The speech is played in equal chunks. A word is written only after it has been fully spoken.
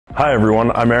Hi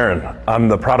everyone, I'm Aaron. I'm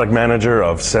the product manager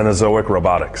of Cenozoic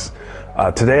Robotics.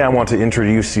 Today I want to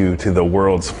introduce you to the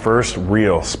world's first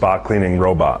real spot cleaning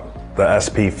robot, the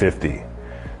SP50,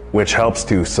 which helps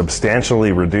to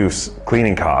substantially reduce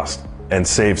cleaning costs and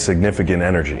save significant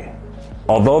energy.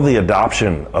 Although the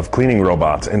adoption of cleaning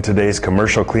robots in today's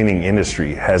commercial cleaning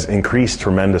industry has increased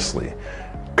tremendously,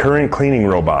 current cleaning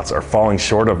robots are falling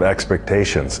short of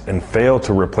expectations and fail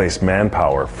to replace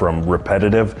manpower from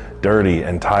repetitive, dirty,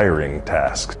 and tiring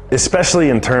tasks, especially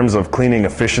in terms of cleaning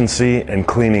efficiency and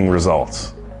cleaning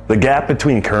results. The gap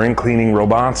between current cleaning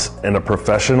robots and a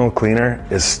professional cleaner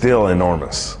is still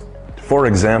enormous. For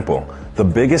example, the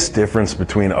biggest difference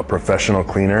between a professional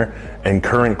cleaner and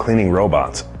current cleaning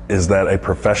robots is that a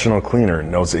professional cleaner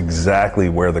knows exactly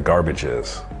where the garbage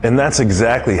is. And that's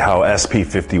exactly how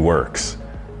SP50 works.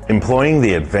 Employing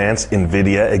the advanced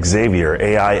NVIDIA Xavier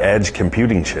AI Edge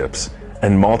computing chips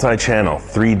and multi-channel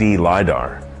 3D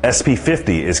LiDAR,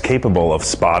 SP50 is capable of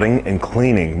spotting and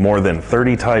cleaning more than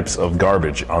 30 types of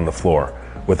garbage on the floor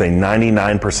with a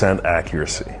 99%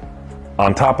 accuracy.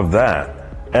 On top of that,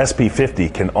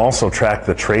 SP50 can also track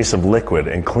the trace of liquid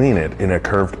and clean it in a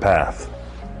curved path.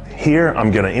 Here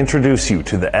I'm going to introduce you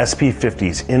to the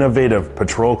SP50's innovative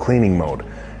patrol cleaning mode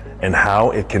and how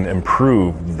it can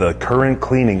improve the current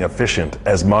cleaning efficient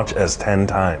as much as 10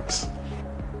 times.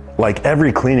 Like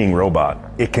every cleaning robot,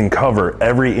 it can cover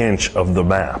every inch of the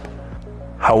map.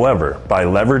 However, by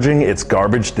leveraging its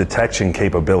garbage detection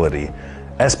capability,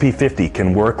 SP50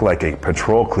 can work like a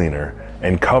patrol cleaner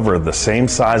and cover the same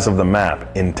size of the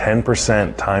map in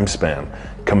 10% time span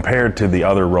compared to the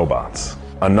other robots.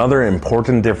 Another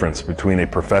important difference between a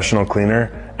professional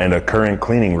cleaner and a current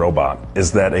cleaning robot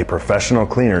is that a professional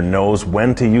cleaner knows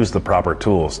when to use the proper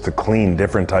tools to clean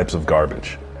different types of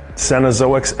garbage.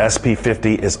 Cenozoic's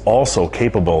SP50 is also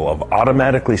capable of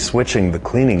automatically switching the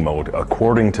cleaning mode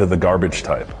according to the garbage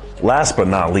type. Last but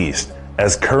not least,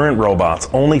 as current robots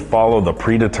only follow the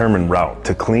predetermined route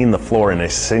to clean the floor in a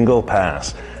single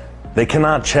pass, they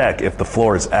cannot check if the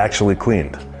floor is actually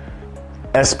cleaned.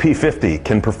 SP50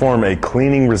 can perform a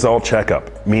cleaning result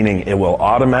checkup, meaning it will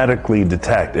automatically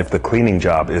detect if the cleaning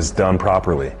job is done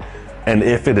properly. And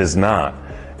if it is not,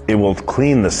 it will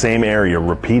clean the same area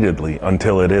repeatedly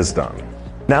until it is done.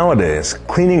 Nowadays,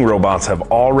 cleaning robots have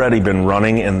already been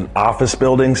running in office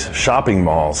buildings, shopping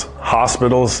malls,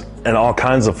 hospitals, and all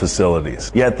kinds of facilities,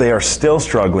 yet they are still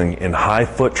struggling in high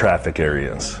foot traffic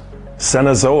areas.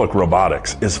 Cenozoic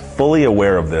Robotics is fully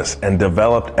aware of this and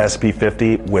developed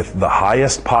SP50 with the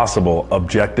highest possible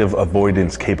objective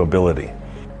avoidance capability.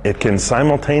 It can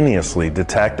simultaneously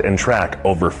detect and track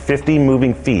over 50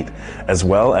 moving feet, as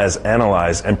well as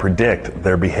analyze and predict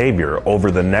their behavior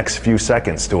over the next few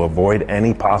seconds to avoid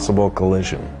any possible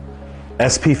collision.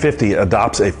 SP50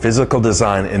 adopts a physical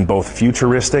design in both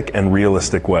futuristic and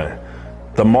realistic way.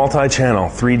 The multi-channel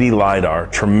 3D LiDAR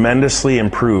tremendously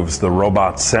improves the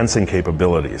robot's sensing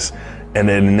capabilities, and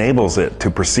it enables it to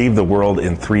perceive the world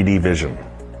in 3D vision,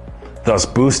 thus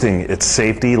boosting its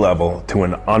safety level to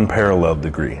an unparalleled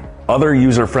degree. Other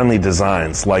user-friendly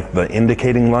designs like the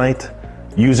indicating light,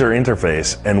 user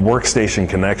interface, and workstation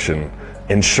connection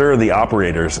ensure the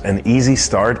operators an easy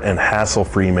start and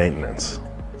hassle-free maintenance.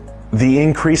 The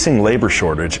increasing labor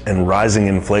shortage and rising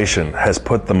inflation has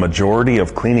put the majority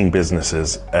of cleaning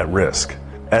businesses at risk.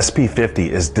 SP50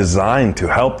 is designed to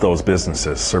help those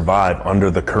businesses survive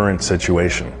under the current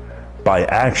situation by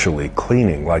actually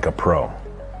cleaning like a pro.